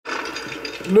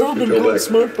Never been called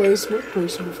smart by a smart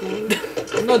person before.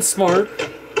 I'm not smart.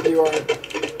 You are.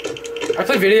 I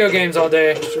play video games all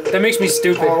day. That makes me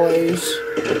stupid. All A's.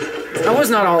 I was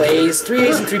not all A's. 3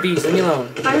 A's and 3 B's. Leave me alone.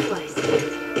 Fireplace.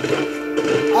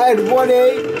 I had 1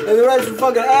 A and the rest were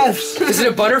fucking F's. Is it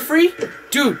a Butterfree?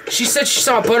 Dude, she said she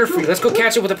saw a Butterfree. Let's go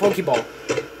catch it with a Pokeball.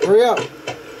 Hurry up.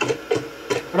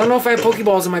 I don't know if I have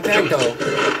Pokeballs in my pack though.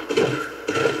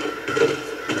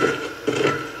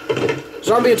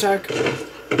 Zombie attack.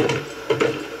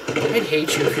 I'd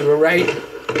hate you if you were right.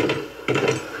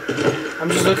 I'm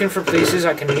just looking for places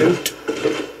I can loot.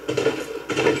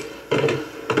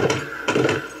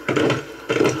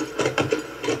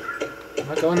 I'm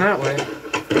not going that way.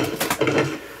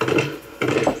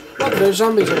 Look, there's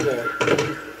zombies up there.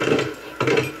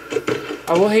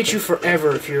 I will hate you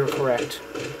forever if you're correct.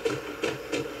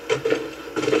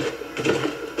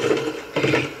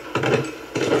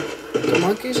 The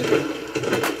monkeys?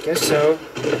 Guess so.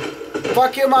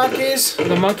 Fuck you, monkeys. Will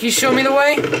the monkeys show me the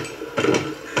way?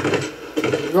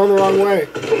 You're going the wrong way.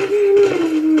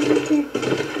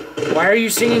 Why are you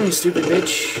singing, you stupid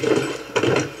bitch?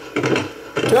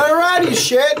 Turn around, you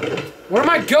shit. Where am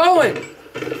I going?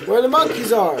 Where the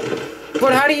monkeys are.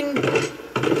 But how do you...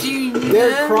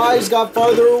 Their cries got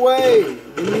farther away.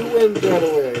 And you went that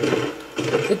way.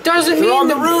 It doesn't mean... They're on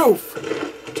the roof.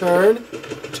 Turn.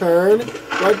 Turn.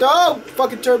 Right, oh,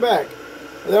 fucking turn back.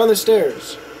 They're on the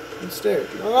stairs. On the stairs.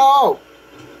 No!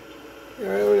 Yeah,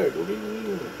 right over there.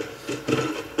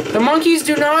 The monkeys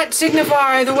do not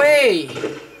signify the way.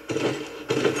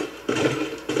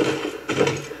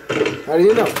 How do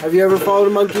you know? Have you ever followed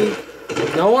a monkey?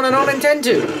 No, and I don't intend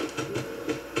to.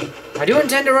 I do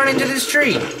intend to run into this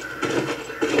tree.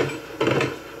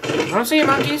 I don't see any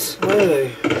monkeys. Where are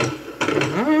they?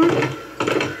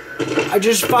 I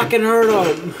just fucking heard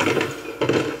them.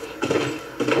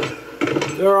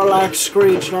 They're all like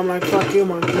screech, and I'm like, fuck you,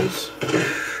 monkeys.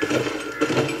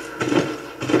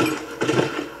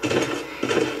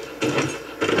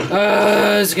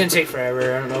 This is gonna take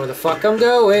forever. I don't know where the fuck I'm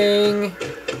going.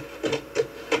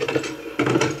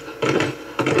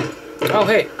 Oh,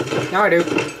 hey. Now I do.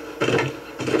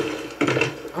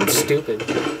 I'm stupid.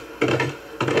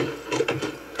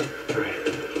 Alright,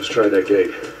 let's try that gate.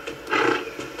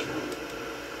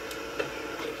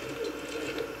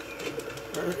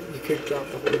 You kicked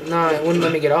off the whole... Nah, it wouldn't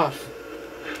let me get off.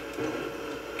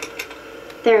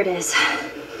 There it is.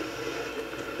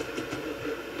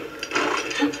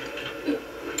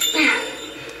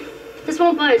 This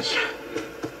won't budge.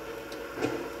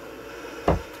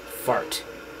 Fart.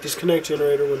 Disconnect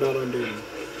generator when not on duty.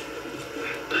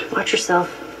 Watch yourself.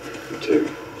 You too.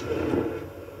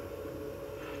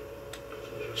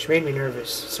 She made me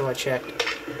nervous, so I checked.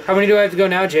 How many do I have to go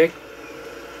now, Jake?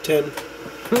 10.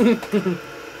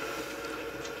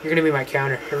 You're gonna be my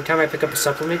counter. Every time I pick up a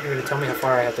supplement, you're gonna tell me how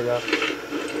far I have to go.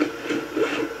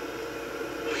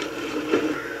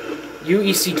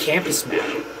 UEC campus map.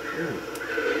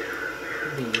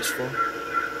 That'd be useful.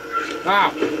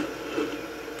 Wow.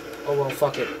 Oh well,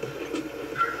 fuck it.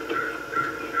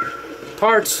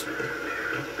 Parts.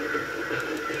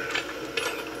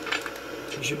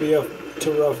 You should be up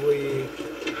to roughly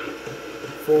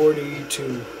 40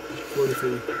 to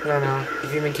 43. I don't know.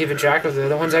 Have you been keeping track of the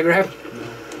other ones I grabbed? No.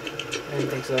 I didn't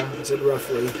think so. I said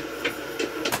roughly.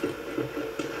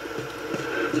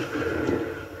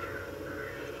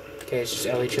 Okay, it's just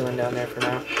Ellie chilling down there for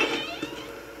now.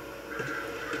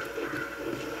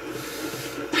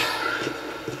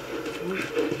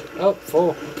 Oh,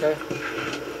 full. Okay.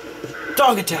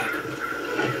 Dog attack!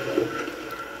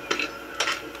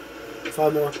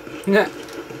 5 more. Nah.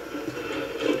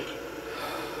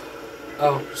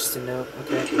 Oh, just a note.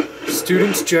 Okay.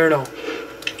 Student's journal.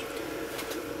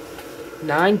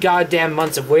 9 goddamn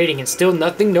months of waiting and still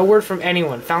nothing, no word from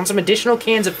anyone. Found some additional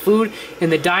cans of food in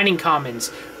the dining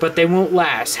commons, but they won't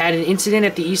last. Had an incident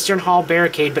at the Eastern Hall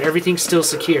barricade, but everything's still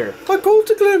secure. I caught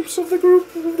a glimpse of the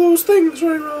group of those things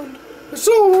running around. I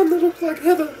saw one that looked like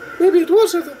Heather. Maybe it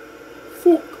was Heather.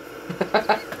 Fuck.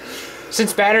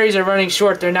 Since batteries are running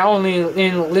short, they're now only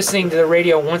listening to the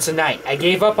radio once a night. I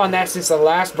gave up on that since the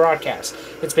last broadcast.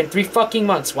 It's been 3 fucking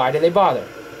months. Why do they bother?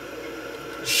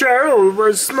 Cheryl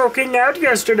was smoking out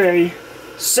yesterday.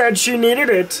 Said she needed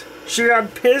it. She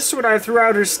got pissed when I threw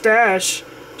out her stash.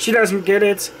 She doesn't get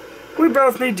it. We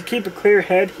both need to keep a clear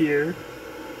head here.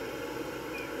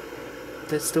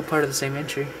 That's still part of the same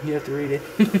entry. You have to read it.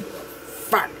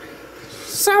 Fuck.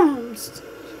 Someone's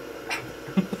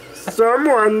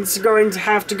going to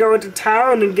have to go into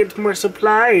town and get more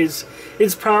supplies.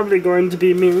 It's probably going to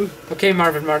be me. Okay,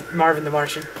 Marvin the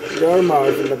Martian. You're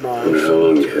Marvin the How long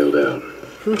Martian. you held out?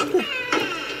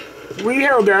 We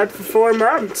held out for 4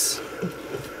 months.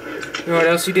 You know what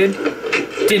else you did?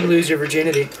 Didn't lose your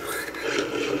virginity.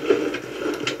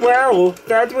 Well,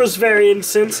 that was very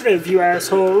insensitive, you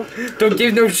asshole. Don't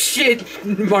give no shit,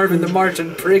 Marvin the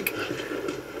Martian prick.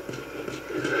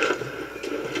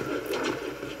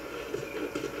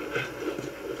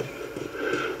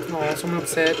 Oh, someone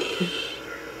upset.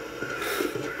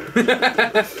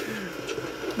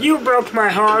 You broke my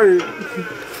heart.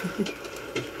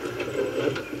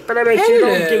 But I bet you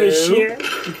don't give a shit.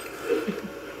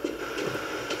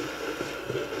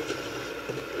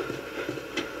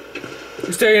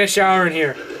 Who's taking a shower in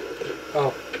here?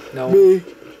 Oh, no. Me.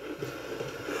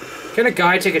 Can a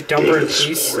guy take a dumper in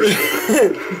peace?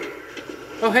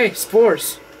 Oh, hey,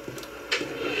 spores.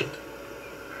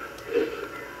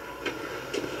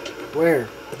 Where?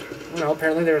 Well,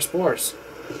 apparently there are spores.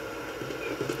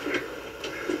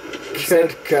 Can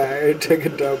a guy take a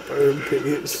dumper in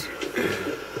peace?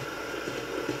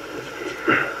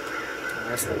 Oh,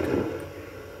 that's not good.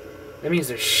 That means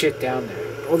there's shit down there.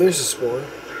 Oh, there's a spore.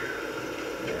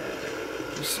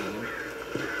 You see him.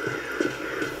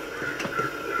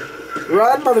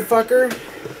 Run, motherfucker!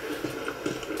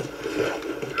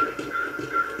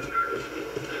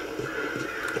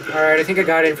 Alright, I think I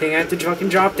got everything. I have to fucking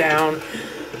drop down.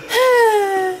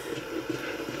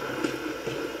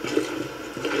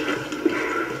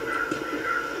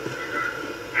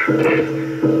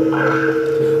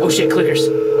 Oh shit, clickers.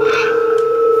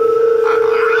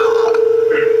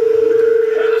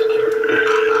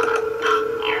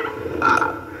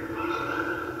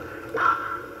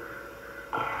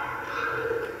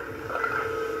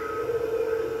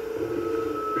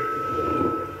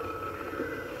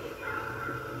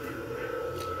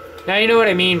 Now you know what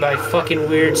I mean by fucking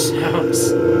weird sounds.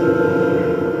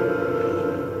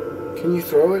 Can you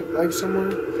throw it like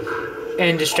somewhere?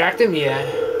 And distract them? Yeah.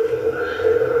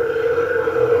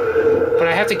 But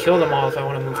I have to kill them all if I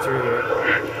want to move through here.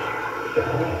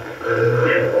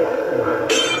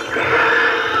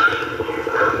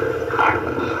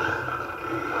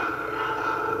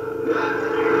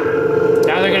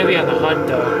 Now they're gonna be on the hunt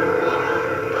though.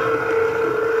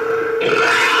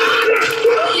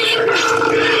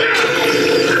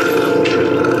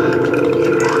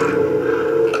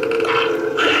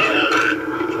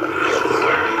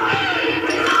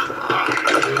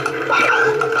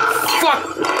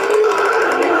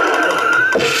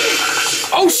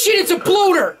 Oh shit, it's a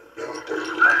bloater!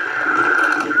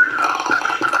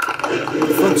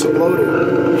 What's a bloater?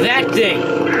 That thing!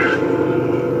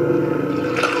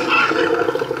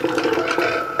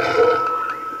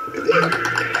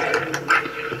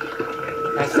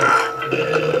 That's it.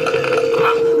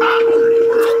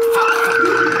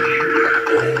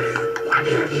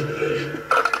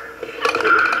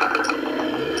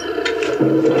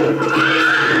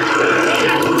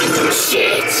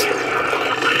 Shit!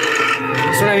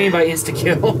 That's what I mean by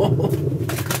insta-kill.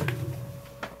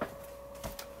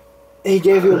 He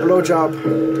gave you a blowjob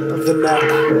of the neck.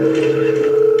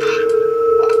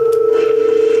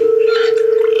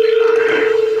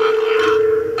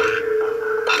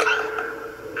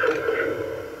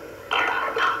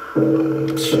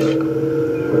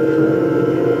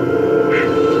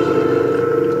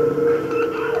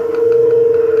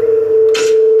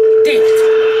 Damn it!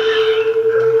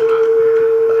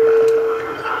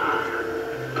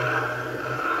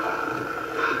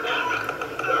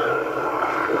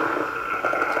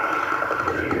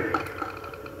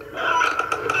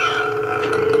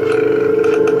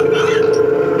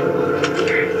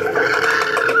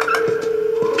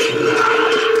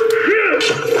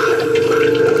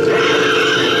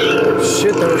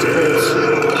 Shit, that was close.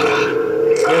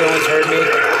 You almost heard me.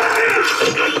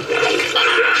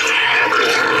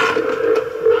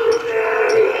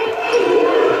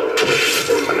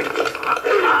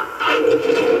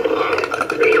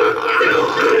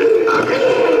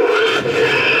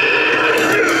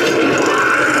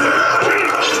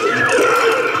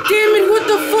 Damn it, what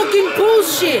the fucking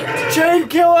bullshit? Jane,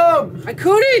 kill him! I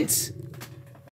couldn't!